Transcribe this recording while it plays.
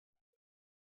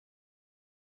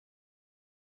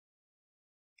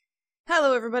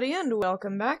Hello everybody and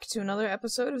welcome back to another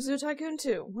episode of Zoo Tycoon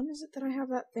 2. When is it that I have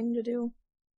that thing to do?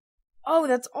 Oh,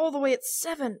 that's all the way at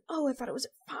 7! Oh, I thought it was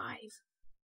at 5.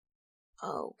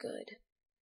 Oh, good.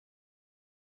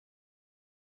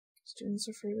 Students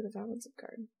are free with a valid zip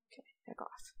card. Okay, heck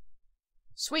off.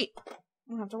 Sweet! I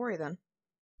don't have to worry then.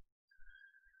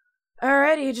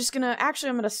 Alrighty,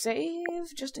 I'm gonna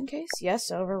save, just in case. Yes,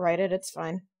 overwrite it, it's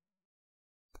fine.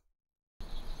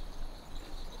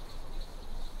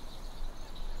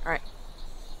 Alright.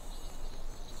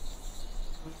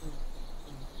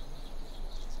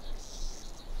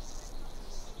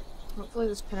 Hopefully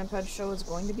this Pinniped show is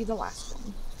going to be the last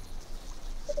one.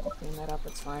 I'll clean that up,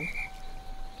 it's fine.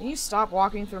 Can you stop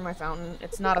walking through my fountain?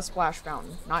 It's not a splash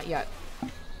fountain. Not yet.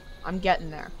 I'm getting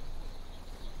there.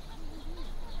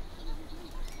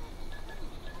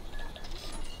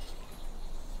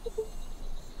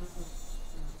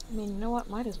 I mean, you know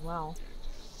what? Might as well.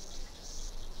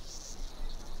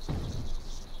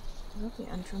 Is that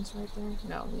the entrance right there?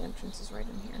 No, the entrance is right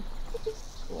in here.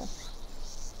 Cool.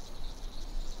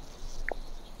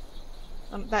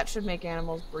 That should make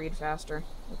animals breed faster.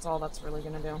 That's all that's really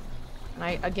gonna do. And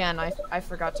I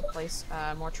forgot to place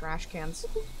more trash cans.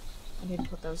 I need to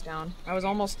put those down. I was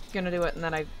almost gonna do it and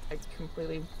then I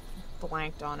completely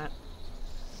blanked on it.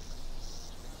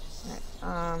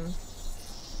 Alright,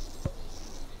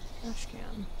 trash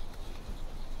can.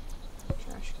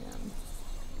 Trash can.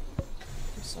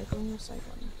 Recycling,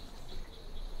 recycling.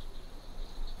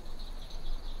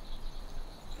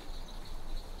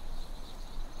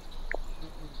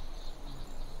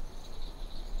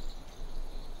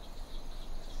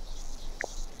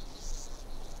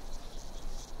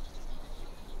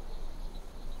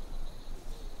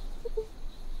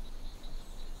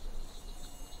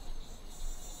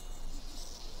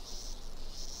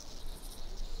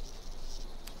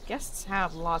 Guests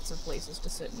have lots of places to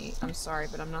sit and eat. I'm sorry,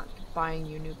 but I'm not buying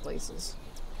you new places.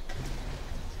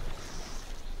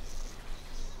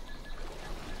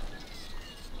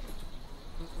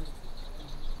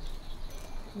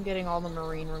 I'm getting all the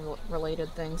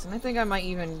marine-related things, and I think I might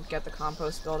even get the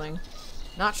compost building.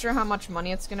 Not sure how much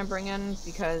money it's gonna bring in,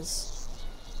 because...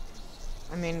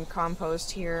 I mean, compost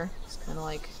here is kind of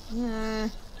like, eh.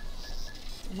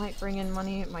 It might bring in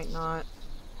money, it might not.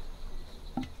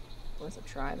 Worth a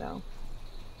try, though.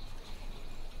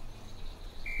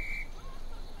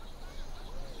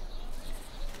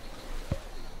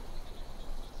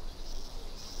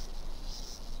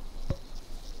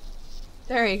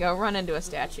 There you go, run into a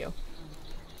statue.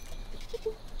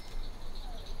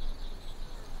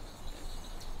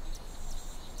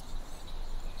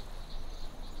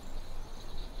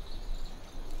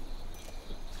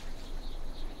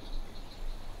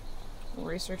 We'll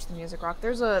research the music rock.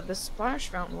 There's the splash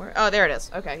fountain where— oh, there it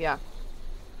is. Okay, yeah.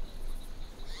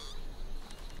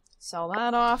 Sell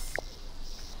that off.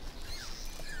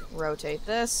 Rotate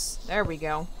this. There we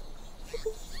go.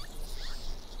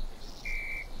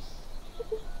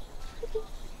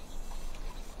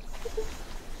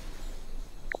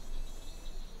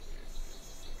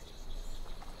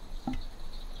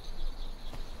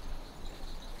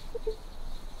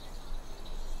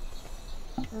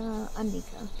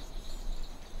 Anika.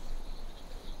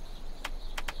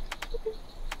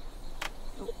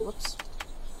 Oh, whoops.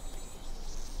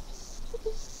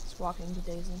 Just walking to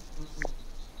Daisy.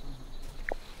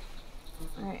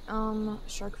 Alright,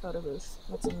 shark photo booth.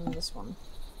 What's in this one?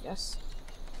 Yes?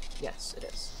 Yes, it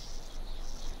is.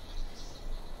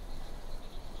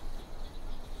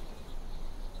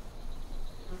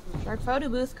 Shark photo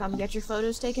booth, come get your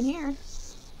photos taken here.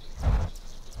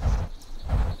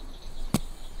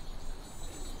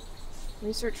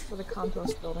 Research for the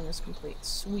compost building is complete.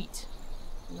 Sweet.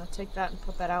 I'm gonna take that and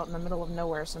put that out in the middle of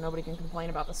nowhere so nobody can complain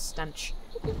about the stench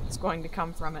that's going to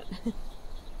come from it.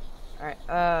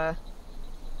 Alright,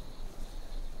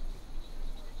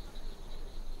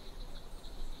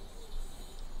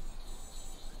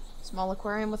 small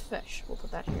aquarium with fish. We'll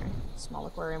put that here. Small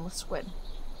aquarium with squid.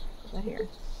 Put that here.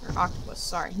 Or octopus,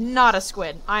 sorry. Not a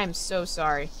squid! I am so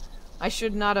sorry. I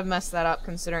should not have messed that up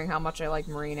considering how much I like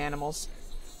marine animals.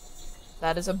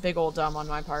 That is a big old dumb on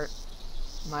my part.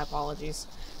 My apologies.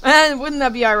 And wouldn't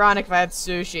that be ironic if I had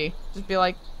sushi? Just be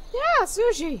like, yeah,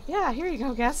 sushi! Yeah, here you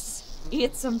go, guests.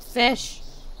 Eat some fish.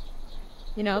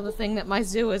 You know, the thing that my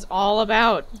zoo is all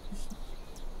about.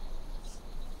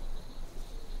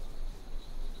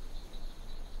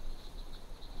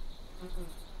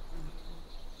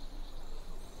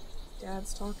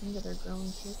 Dad's talking to their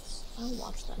grown kids. I'll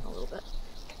watch that in a little bit.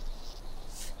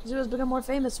 Zoo has become more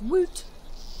famous. Woot!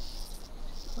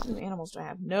 What new animals do I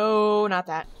have? No, not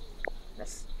that.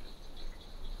 This.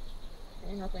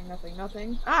 Okay, nothing, nothing,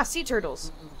 nothing. Ah, sea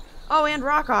turtles! Oh, and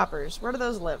rockhoppers. Where do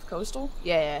those live? Coastal?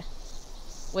 Yeah.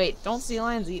 Wait, don't sea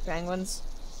lions eat penguins?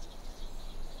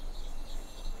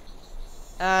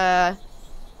 Hmm.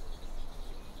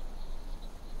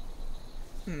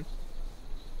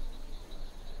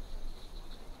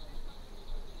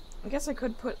 I guess I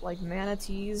could put, like,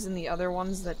 manatees and the other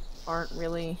ones that aren't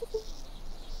really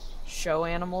show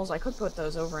animals. I could put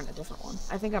those over in a different one.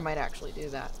 I think I might actually do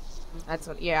that. That's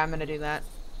what— yeah, I'm gonna do that.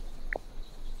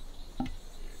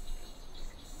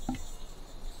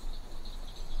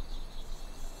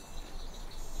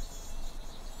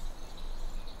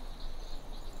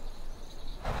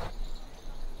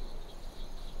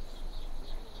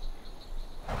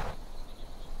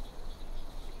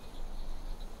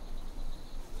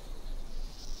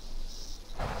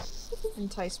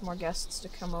 Entice more guests to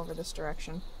come over this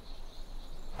direction.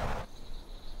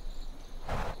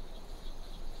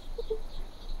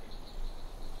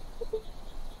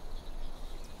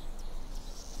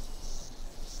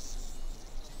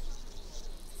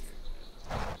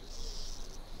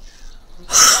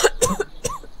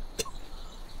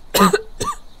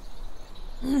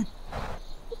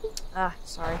 Ah,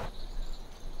 sorry.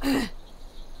 I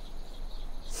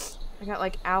got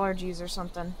like allergies or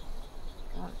something.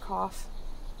 Got a cough.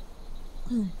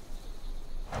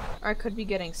 Or I could be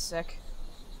getting sick.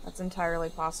 That's entirely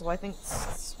possible. I think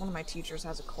one of my teachers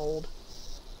has a cold.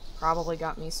 Probably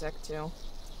got me sick too.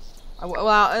 Well,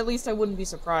 at least I wouldn't be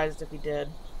surprised if he did.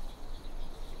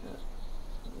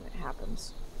 It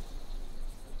happens.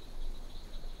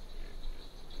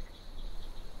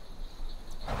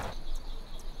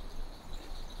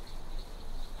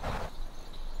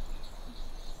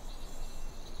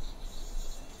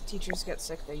 Teachers get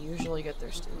sick, they usually get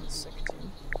their students sick too.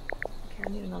 Okay, I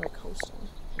need another coastal.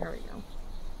 There we go.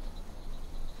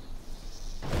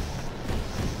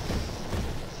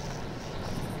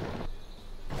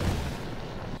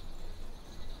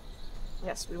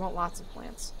 Yes, we want lots of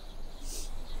plants.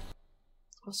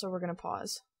 Also, we're gonna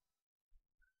pause.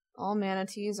 All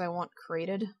manatees I want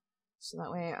crated, so that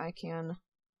way I can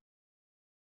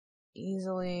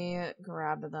easily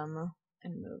grab them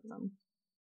and move them.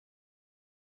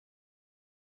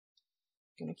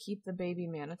 Gonna keep the baby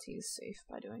manatees safe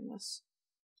by doing this.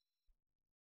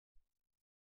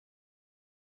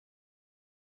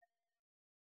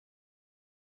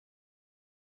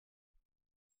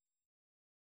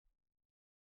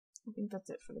 I think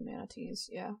that's it for the manatees,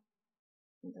 yeah.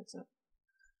 I think that's it.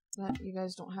 That you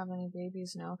guys don't have any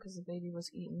babies now because the baby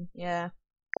was eaten. Yeah.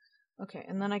 Okay,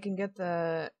 and then I can get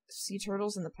the sea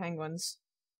turtles and the penguins,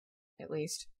 at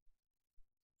least.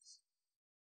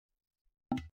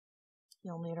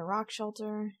 You'll need a rock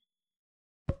shelter.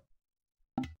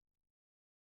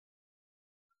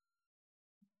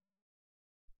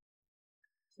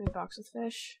 Food box with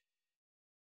fish.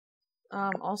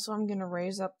 Also I'm gonna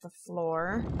raise up the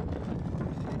floor.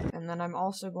 And then I'm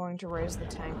also going to raise the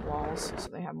tank walls so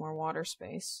they have more water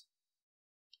space.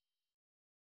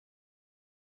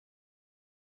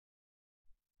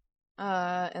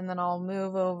 And then I'll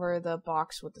move over the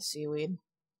box with the seaweed.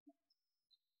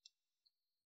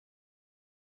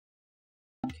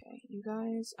 Okay, you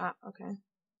guys... ah, okay.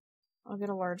 I'll get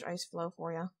a large ice floe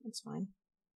for you. That's fine.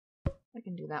 I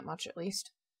can do that much at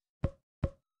least.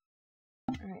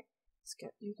 Alright, let's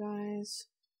get you guys...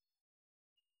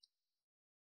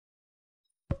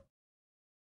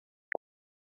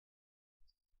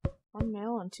 one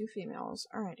male and 2 females.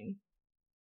 Alrighty.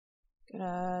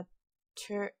 Gonna...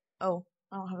 oh,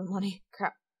 I don't have the money.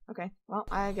 Crap. Okay, well,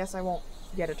 I guess I won't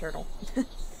get a turtle.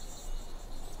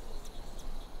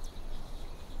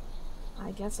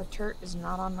 I guess a turt is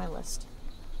not on my list.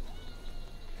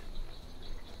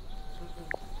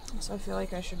 So I feel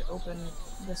like I should open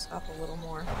this up a little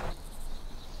more,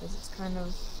 because it's kind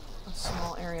of a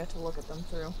small area to look at them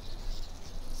through.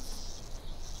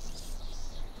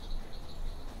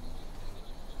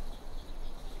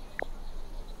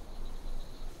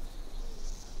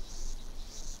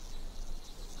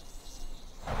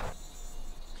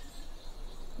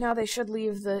 Now they should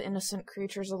leave the innocent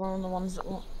creatures alone, the ones that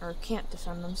won't or can't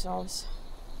defend themselves.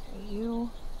 Okay, you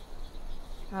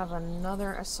have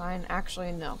another assign.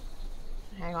 Actually, no.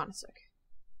 Hang on a sec.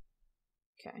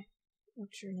 Okay.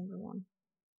 What's your number 1?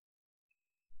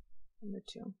 Number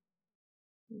 2.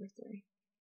 Number 3.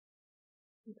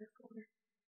 Number 4.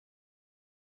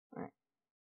 Alright.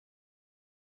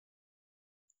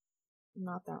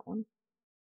 Not that one.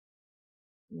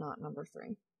 Not number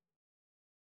 3.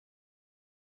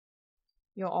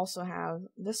 You'll also have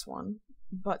this one,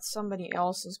 but somebody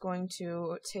else is going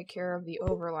to take care of the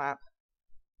overlap.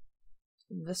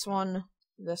 This one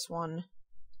this one,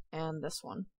 and this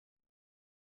one.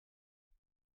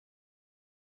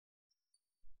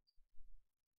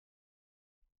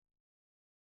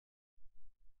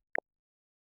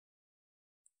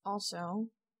 Also,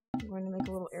 I'm going to make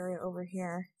a little area over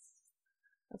here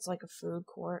that's like a food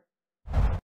court.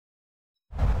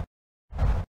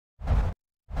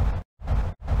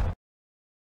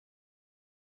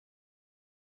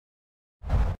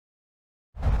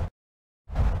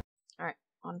 Alright,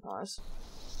 on pause.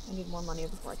 I need more money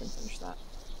before I can finish that.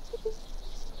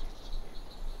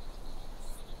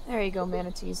 There you go,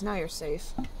 manatees. Now you're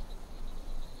safe.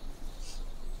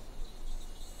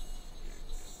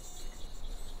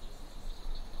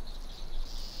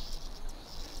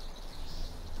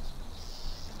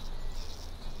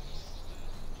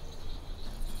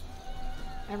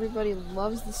 Everybody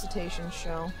loves the cetacean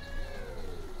show.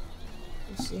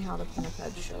 We'll see how the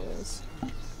pinniped show is.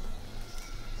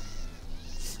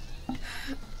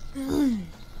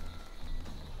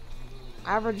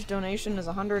 Average donation is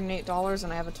 $108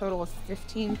 and I have a total of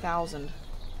 15,000.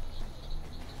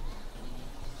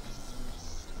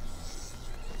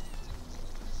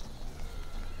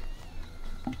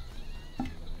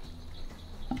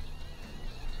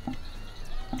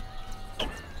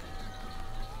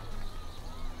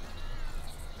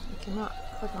 I cannot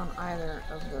click on either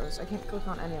of those. I can't click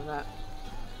on any of that.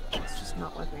 It's just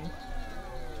not working.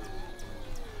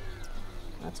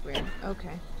 That's weird.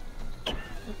 Okay. What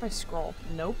if I scroll?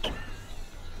 Nope.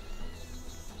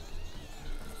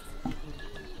 I'm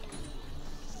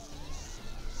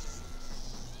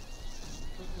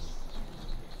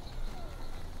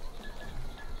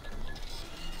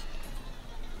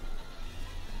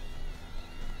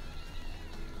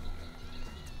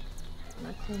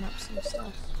gonna clean up some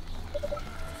stuff.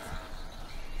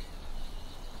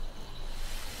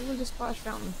 Look at the splash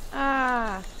fountain.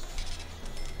 Ah!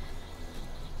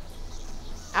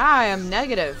 I am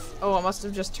negative. Oh, it must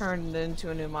have just turned into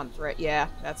a new month, right? Yeah,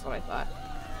 that's what I thought.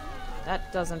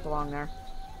 That doesn't belong there.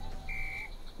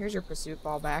 Here's your pursuit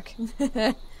ball back.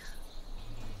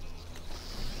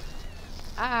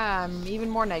 I'm even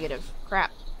more negative.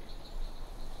 Crap.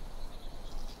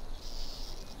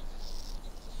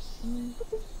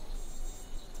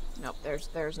 Nope,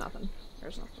 there's nothing.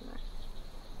 There's nothing there.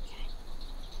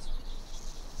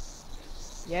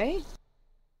 Okay. Yay?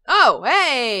 Oh,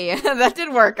 hey! That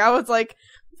did work. I was like,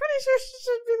 I'm pretty sure she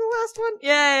should be the last one.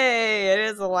 Yay! It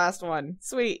is the last one.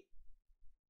 Sweet.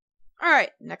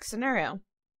 Alright, next scenario.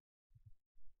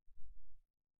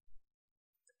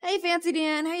 Hey, Fancy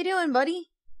Dan. How you doing, buddy?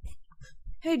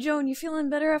 Hey, Joan, you feeling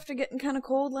better after getting kind of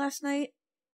cold last night?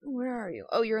 Where are you?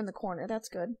 Oh, you're in the corner. That's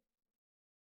good.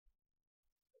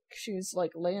 She was,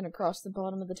 like, laying across the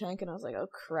bottom of the tank, and I was like, oh,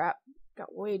 crap.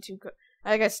 Got way too cold.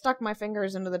 I stuck my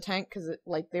fingers into the tank because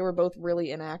they were both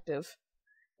really inactive,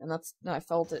 and I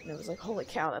felt it, and it was like, holy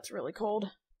cow, that's really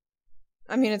cold.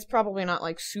 I mean, it's probably not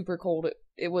like super cold.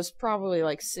 It was probably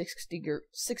like 60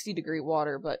 degree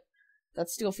water, but that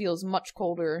still feels much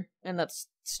colder, and that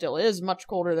still is much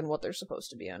colder than what they're supposed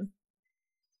to be in.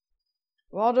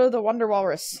 Waldo the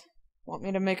Walrus want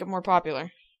me to make it more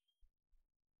popular.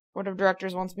 Board of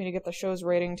Directors wants me to get the show's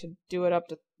rating to get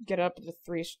it up to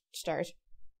 3 stars.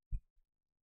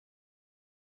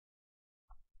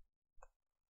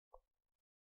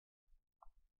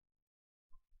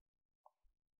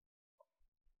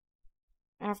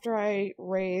 After I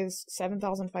raise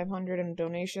 7,500 in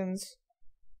donations,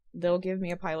 they'll give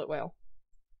me a pilot whale.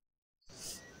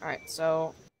 Alright,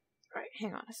 so... Alright,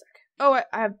 hang on a sec. Oh,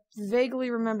 I vaguely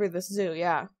remember this zoo,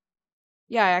 yeah.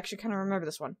 Yeah, I actually kind of remember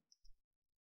this one.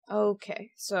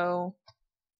 Okay, so...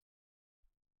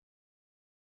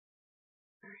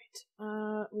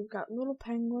 Alright, we've got little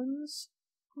penguins.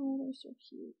 Oh, they're so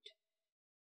cute.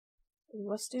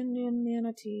 West Indian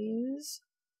manatees.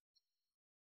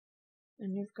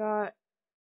 And you've got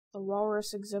the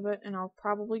walrus exhibit, and I'll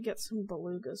probably get some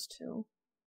belugas, too.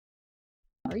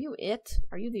 Are you it?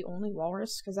 Are you the only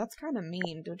walrus? Because that's kind of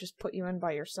mean to just put you in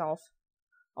by yourself.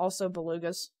 Also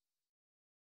belugas.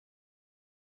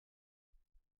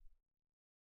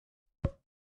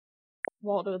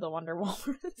 Waldo the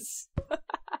Walrus.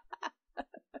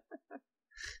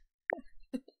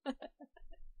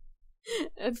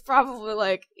 It's probably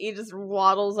like he just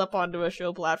waddles up onto a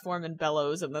show platform and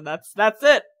bellows, and then that's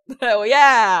it. Oh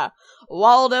yeah,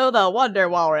 Waldo the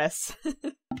Walrus.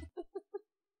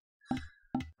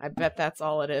 I bet that's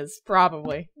all it is.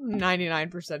 Probably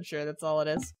 99% sure that's all it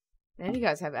is. Man, you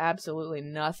guys have absolutely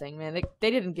nothing, man.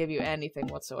 They didn't give you anything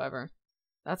whatsoever.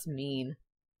 That's mean.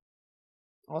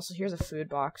 Also, here's a food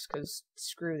box, because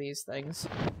screw these things.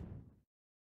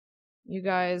 You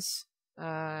guys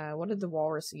What did the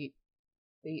walrus eat?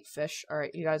 They eat fish.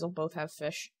 Alright, you guys will both have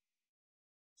fish.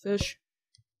 Fish.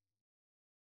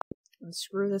 And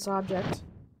screw this object.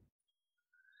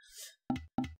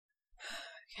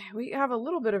 Okay, we have a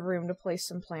little bit of room to place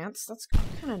some plants. That's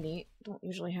kind of neat. Don't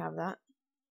usually have that.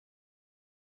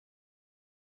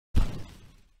 I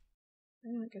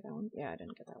didn't get that one. Yeah, I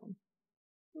didn't get that one.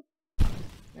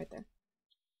 Right there.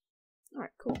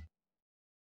 Alright, cool.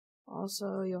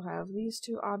 Also, you'll have these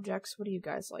two objects. What do you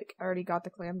guys like? I already got the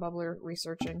clam bubbler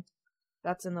researching.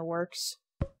 That's in the works.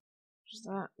 What is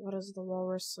that? What does the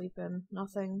walrus sleep in?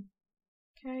 Nothing.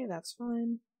 Okay, that's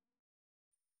fine.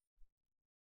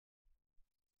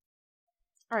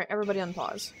 Alright, everybody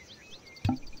unpause.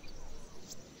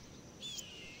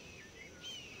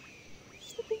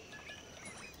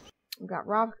 We've got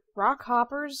rock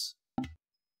hoppers.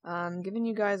 I'm giving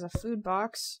you guys a food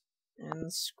box.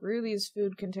 And screw these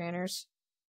food containers.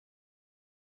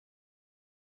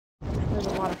 There's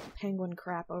a lot of penguin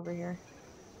crap over here.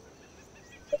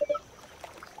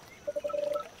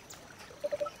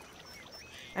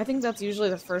 I think that's usually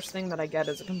the first thing that I get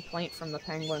is a complaint from the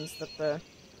penguins that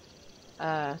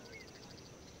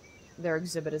their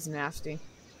exhibit is nasty.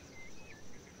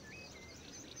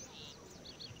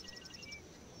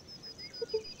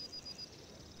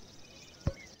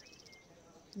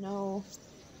 No.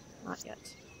 Not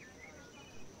yet.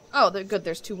 Oh, they're good.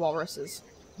 There's two walruses.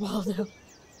 Waldo.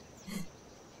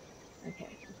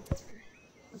 Okay.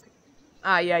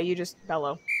 Ah, yeah, you just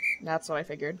bellow. That's what I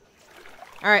figured.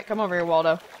 Alright, come over here,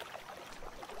 Waldo.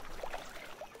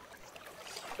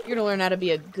 You're gonna learn how to be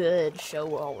a good show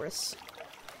walrus.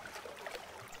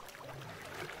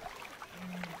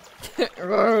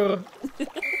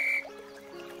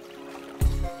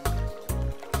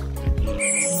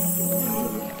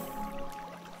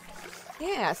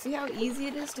 Yeah, see how easy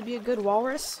it is to be a good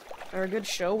walrus? Or a good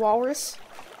show walrus?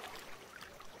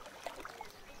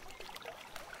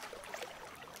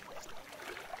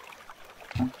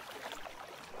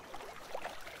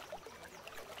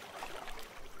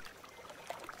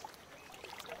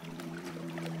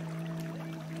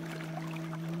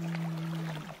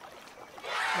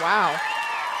 Wow.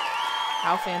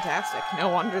 How fantastic. No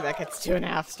wonder that gets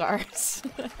 2.5 stars.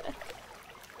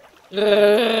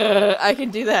 I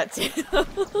can do that too.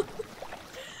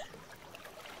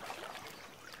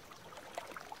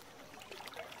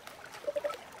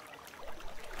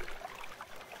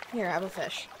 Here, have a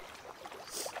fish.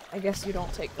 I guess you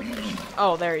don't take the fish.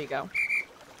 Oh, there you go.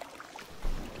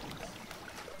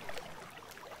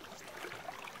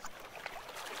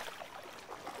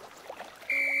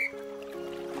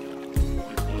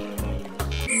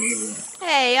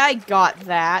 Hey, I got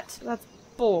that. That's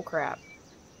bullcrap.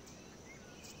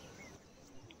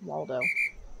 Waldo.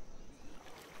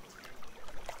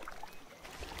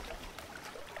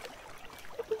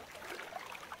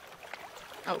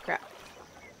 Oh, crap.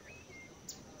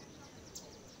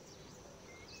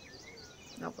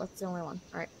 Nope, that's the only one.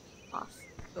 Alright. Off.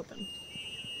 Open.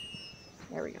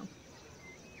 There we go.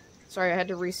 Sorry, I had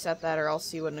to reset that or else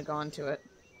he wouldn't have gone to it.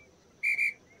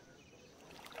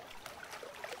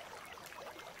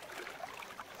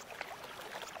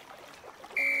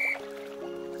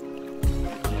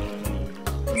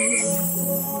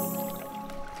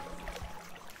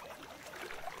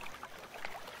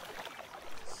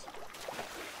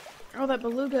 Oh, that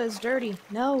beluga is dirty.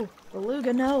 No.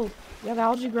 Beluga, no. You have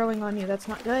algae growing on you. That's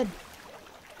not good.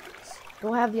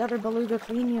 Go have the other beluga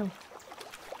clean you.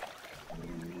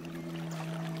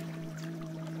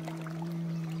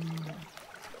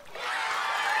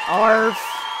 Arf.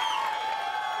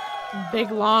 Big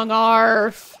long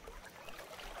arf.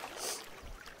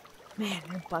 Man,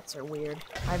 their butts are weird.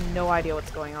 I have no idea what's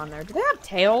going on there. Do they have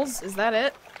tails? Is that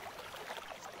it?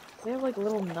 Do they have like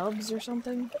little nubs or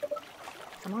something?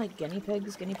 Kind of like guinea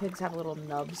pigs. Guinea pigs have little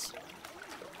nubs.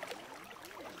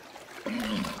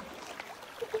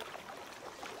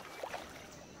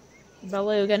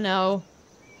 Beluga, no.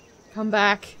 Come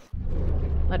back.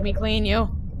 Let me clean you.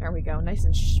 There we go. Nice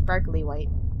and sparkly white.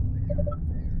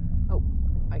 Oh,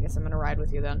 I guess I'm gonna ride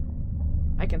with you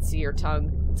then. I can see your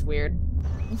tongue. It's weird.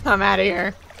 I'm out of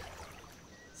here.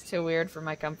 It's too weird for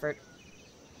my comfort.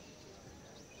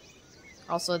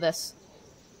 Also this.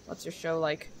 What's your show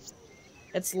like?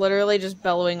 It's literally just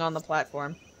bellowing on the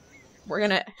platform. We're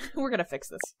gonna fix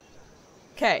this.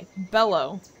 Okay,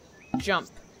 bellow. Jump.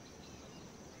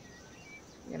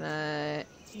 I'm gonna...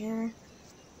 here.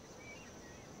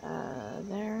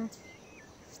 There.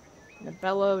 I'm gonna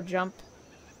bellow, jump.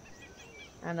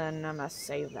 And then I'm gonna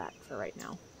save that for right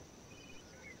now.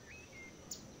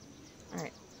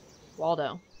 Alright.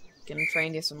 Waldo. Gonna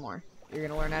train you some more. You're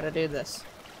gonna learn how to do this.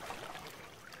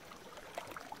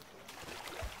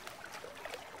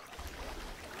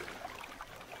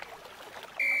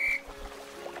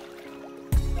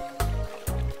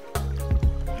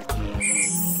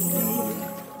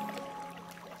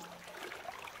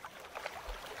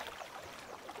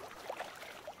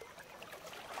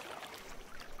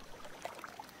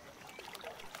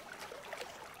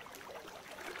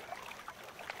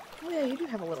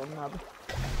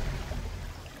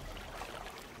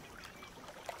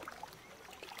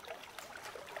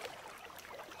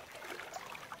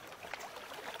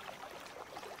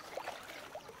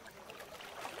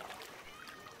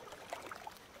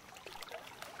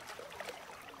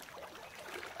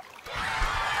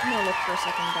 I'm gonna look for a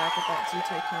second back at that Zoo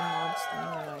Tycoon mods thing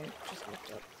that I just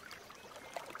looked up.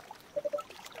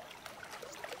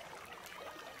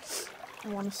 I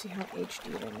want to see how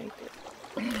HD they make it.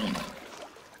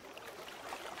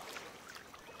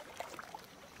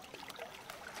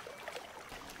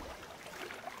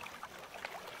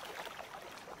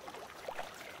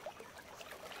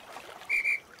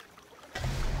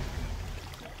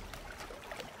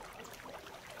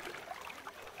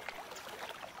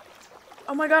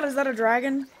 Oh my god, is that a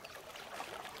dragon?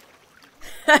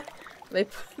 they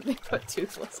put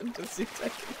Toothless into Zoo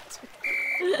Tycoon too.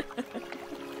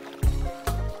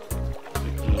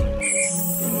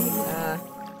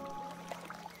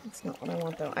 That's not what I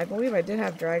want though. I believe I did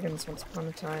have dragons once upon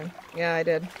a time. Yeah, I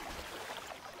did.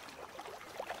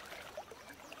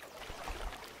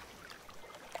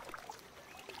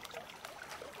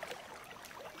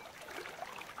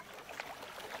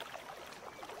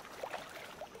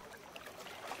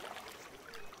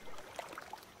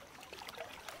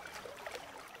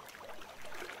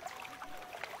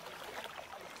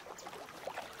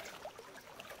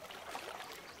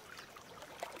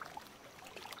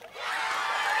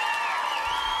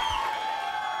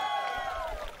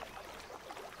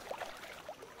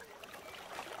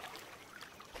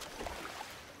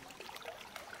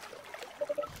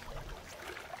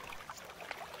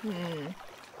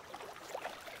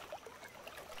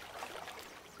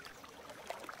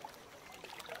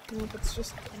 Nope, it's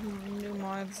just new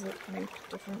mods that make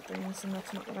different things, and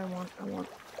that's not what I want.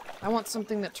 I want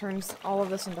something that turns all of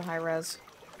this into high res.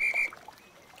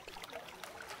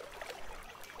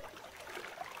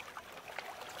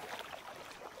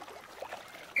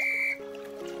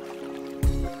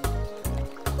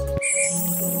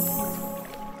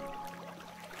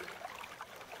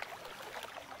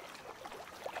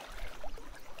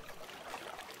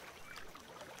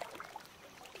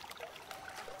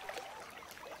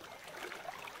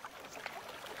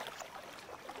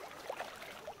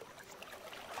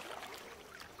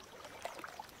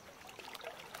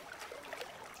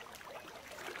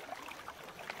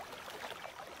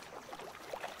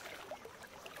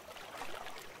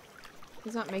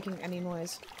 He's not making any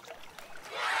noise.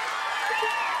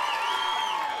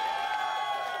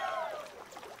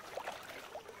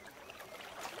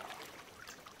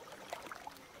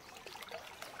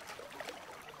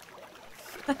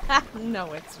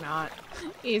 No, it's not.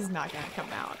 He's not gonna come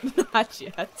out. Not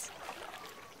yet.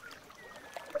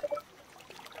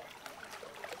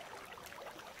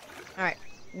 Alright,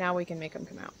 now we can make him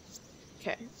come out.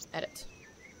 Okay, edit.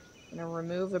 I'm gonna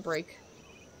remove the break.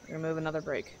 Remove another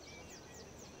break.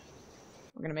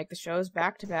 We're gonna make the shows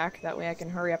back to back, that way I can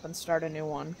hurry up and start a new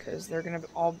one, because they're gonna be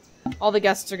all the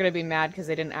guests are gonna be mad because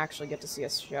they didn't actually get to see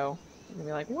us show. They're gonna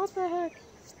be like, what the heck?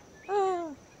 Ah!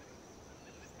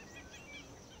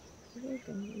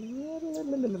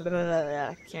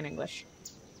 Can't English.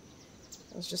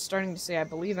 I was just starting to say I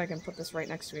believe I can put this right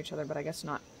next to each other, but I guess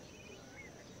not.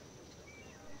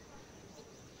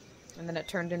 And then it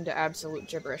turned into absolute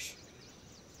gibberish.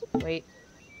 Wait.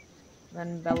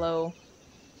 Then bellow.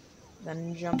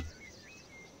 Then jump.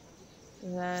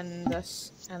 Then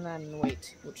this. And then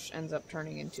wait. Which ends up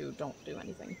turning into don't do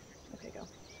anything. Okay, go.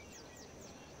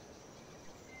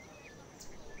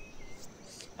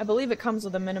 I believe it comes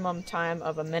with a minimum time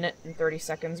of 1 minute and 30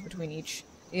 seconds between each,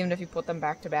 even if you put them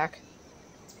back to back.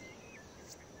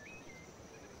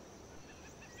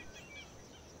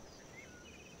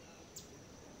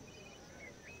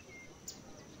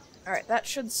 Alright, that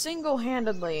should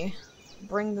single-handedly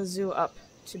bring the zoo up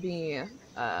to be,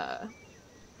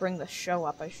 bring the show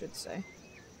up, I should say.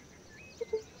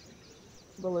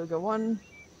 Beluga 1,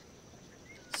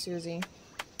 Susie.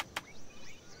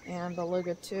 And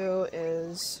Beluga 2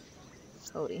 is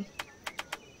Cody.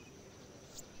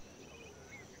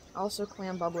 Also,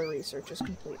 Clam Bubbler research is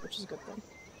complete, which is a good thing.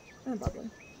 Clam Bubbler.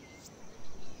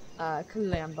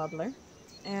 Clam Bubbler.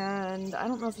 And I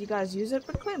don't know if you guys use it,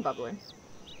 but Clam Bubbler.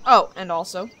 Oh, and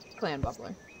also, Clam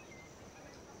Bubbler.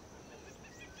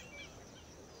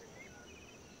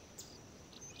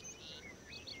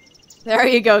 There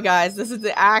you go, guys. This is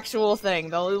the actual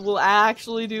thing. We'll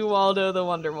actually do Waldo the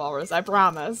Walrus. I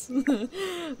promise.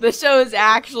 The show is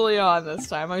actually on this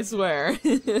time, I swear.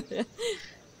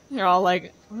 They're all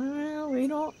like, well, we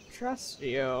don't trust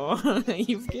you.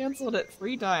 You've canceled it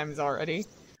 3 times already.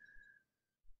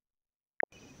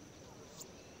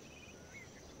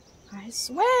 I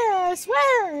swear,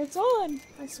 it's on.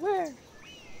 I swear.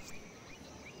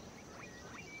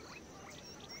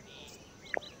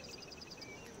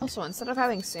 Also, instead of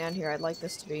having sand here, I'd like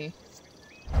this to be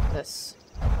this.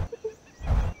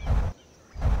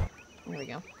 There we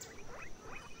go.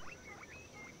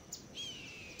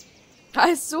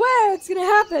 I swear it's gonna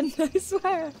happen. I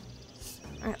swear.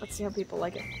 Alright, let's see how people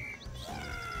like it.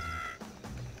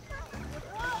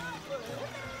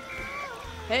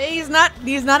 Hey, he's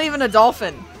not even a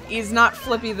dolphin. He's not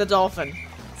Flippy the dolphin.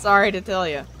 Sorry to tell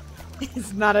you.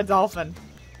 He's not a dolphin.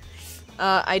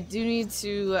 I do need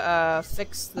to,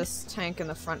 fix this tank in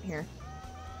the front here.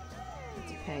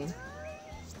 It's a pain.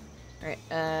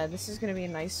 Alright, this is gonna be a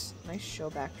nice show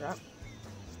backdrop.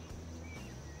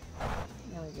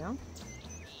 There we go.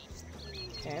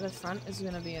 Okay, the front is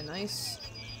gonna be a nice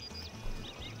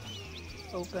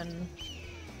open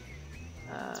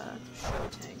show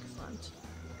tank front.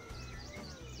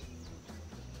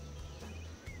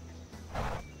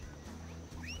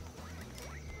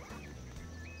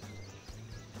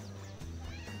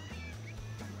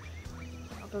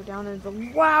 I'll go down into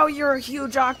the— wow, you're a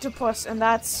huge octopus, and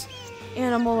that's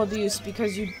animal abuse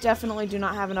because you definitely do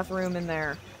not have enough room in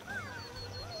there.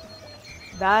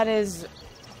 That is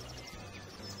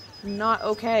not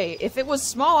okay. If it was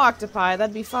small octopi,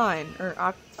 that'd be fine. Or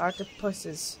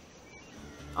octopuses.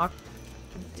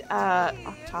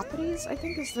 Octopodes, I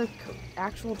think is the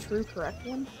actual true correct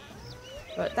one.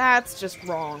 But that's just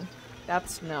wrong.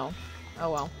 That's no.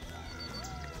 Oh well.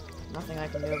 Nothing I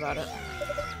can do about it.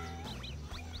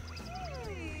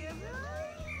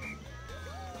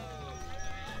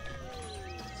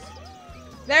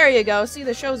 There you go. See,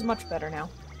 the show's much better now.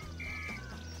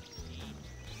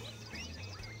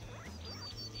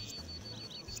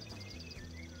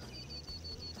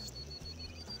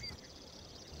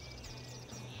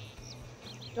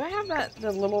 Do I have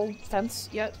the little fence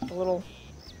yet? The little...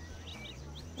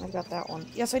 I've got that one.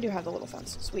 Yes, I do have the little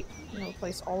fence. Sweet. I'm gonna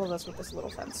replace all of this with this little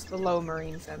fence. The low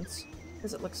marine fence.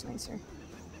 Because it looks nicer.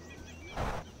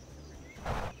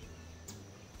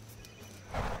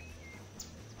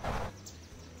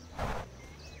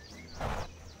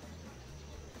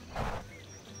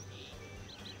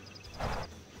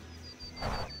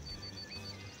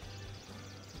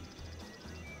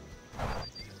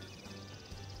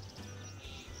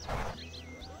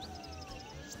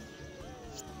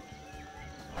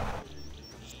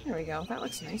 There we go. That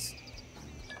looks nice.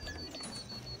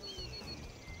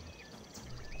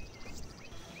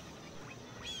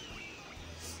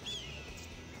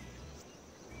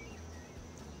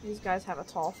 These guys have a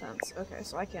tall fence. Okay,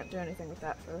 so I can't do anything with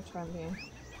that for the time being.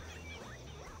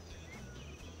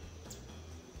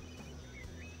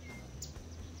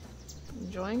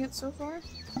 Enjoying it so far?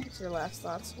 What's your last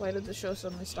thoughts? Why did the show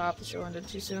suddenly stop? The show ended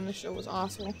too soon. The show was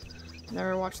awful.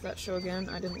 Never watched that show again.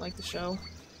 I didn't like the show.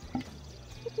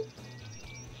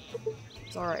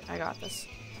 It's alright, I got this.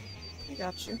 I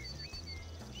got you.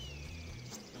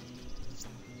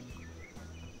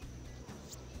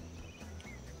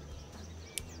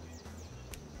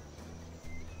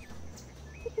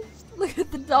 Look at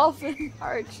the dolphin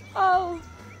arch. Oh,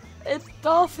 it's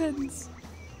dolphins.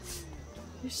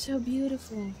 They're so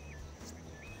beautiful.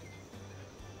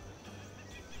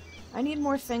 I need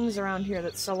more things around here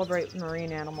that celebrate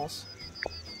marine animals.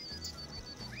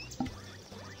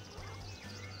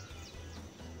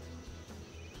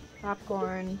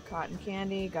 Popcorn, cotton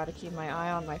candy, gotta keep my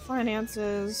eye on my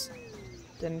finances.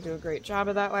 Didn't do a great job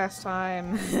of that last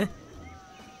time.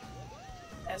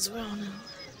 As well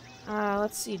now.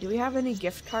 Let's see, do we have any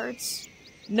gift cards?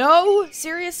 No?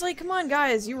 Seriously? Come on,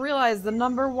 guys, you realize the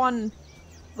 #1,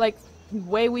 like,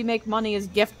 way we make money is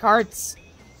gift cards.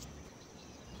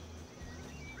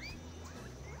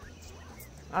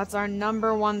 That's our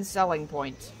 #1 selling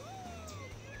point.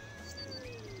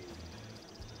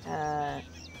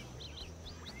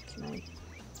 Can I?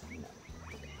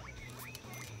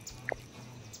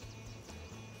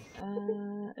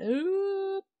 No.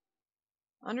 Ooh.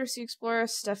 Undersea Explorer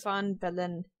Stefan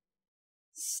Belen.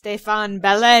 Stefan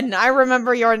Belen! I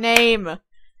remember your name!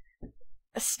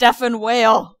 Stefan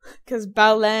Whale! Because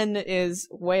Belen is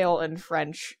whale in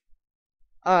French.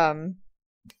 I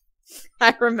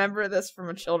remember this from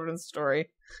a children's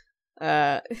story.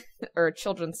 Or a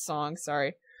children's song,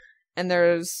 sorry. And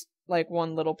there's, like,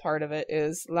 one little part of it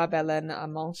is La baleine à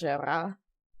mangera,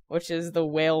 which is the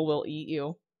whale will eat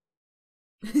you.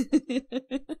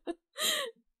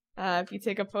 If you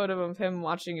take a photo of him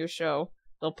watching your show,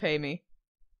 they'll pay me.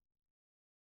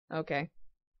 Okay.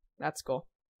 That's cool.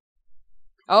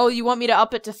 Oh, you want me to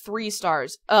up it to 3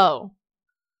 stars. Oh.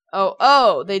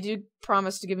 Oh, they do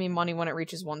promise to give me money when it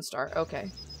reaches 1 star.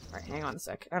 Okay. Alright, hang on a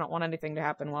sec. I don't want anything to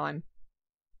happen while I'm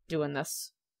doing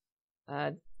this.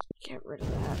 Get rid of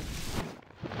that.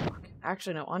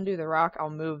 Actually, no, undo the rock.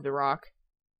 I'll move the rock.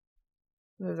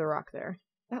 Move the rock there.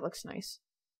 That looks nice.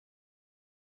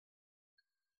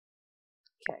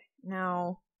 Okay,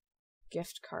 now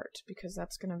gift cart, because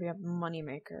that's gonna be a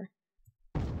moneymaker.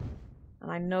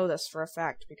 And I know this for a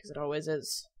fact, because it always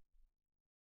is.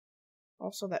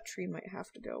 Also, that tree might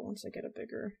have to go once I get a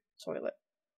bigger toilet.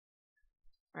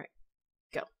 Alright,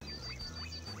 go.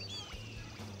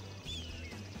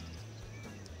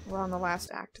 We're on the last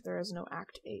act. There is no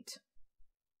Act 8.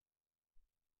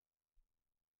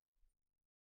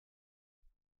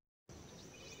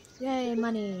 Yay,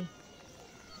 money!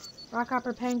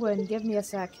 Rockhopper Penguin, give me a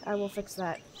sec. I will fix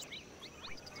that.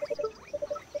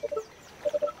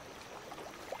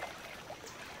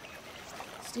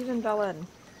 Stephen Bellin.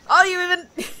 Oh, you even...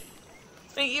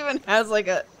 he even has like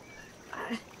a...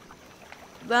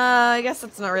 I guess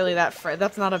that's not really that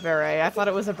that's not a beret. I thought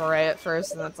it was a beret at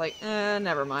first, and that's like,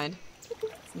 never mind.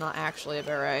 It's not actually a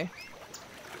beret.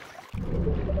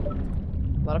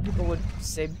 A lot of people would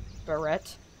say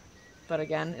beret, but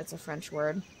again, it's a French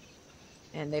word.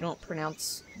 And they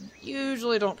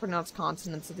usually don't pronounce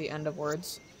consonants at the end of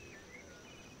words.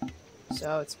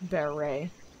 So it's beret.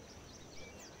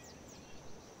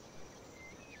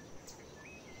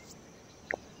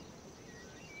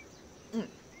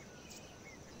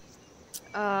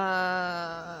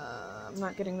 I'm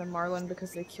not getting the marlin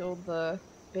because they killed the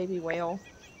baby whale.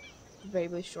 The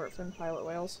baby short-fin pilot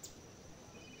whales.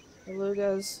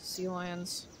 Belugas, sea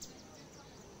lions.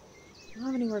 I don't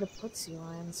have anywhere to put sea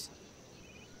lions.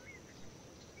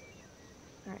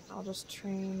 Alright, I'll just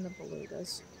train the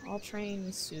belugas. I'll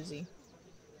train Susie.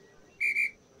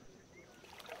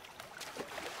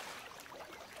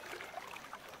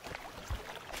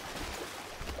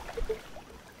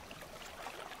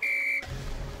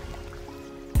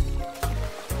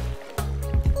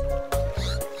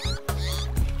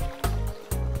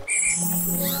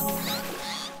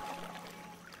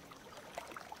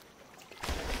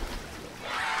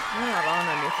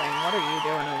 What are you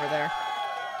doing over there?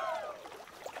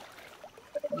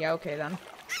 Yeah, okay then.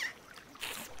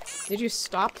 Did you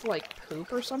stop to, like,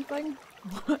 poop or something?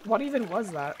 What even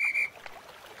was that?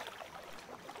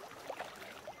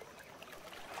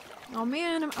 Oh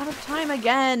man, I'm out of time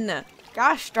again!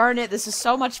 Gosh darn it, this is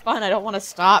so much fun, I don't want to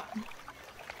stop.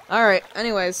 Alright,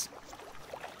 anyways.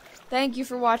 Thank you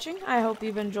for watching. I hope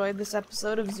you've enjoyed this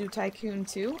episode of Zoo Tycoon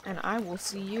 2, and I will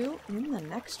see you in the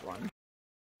next one.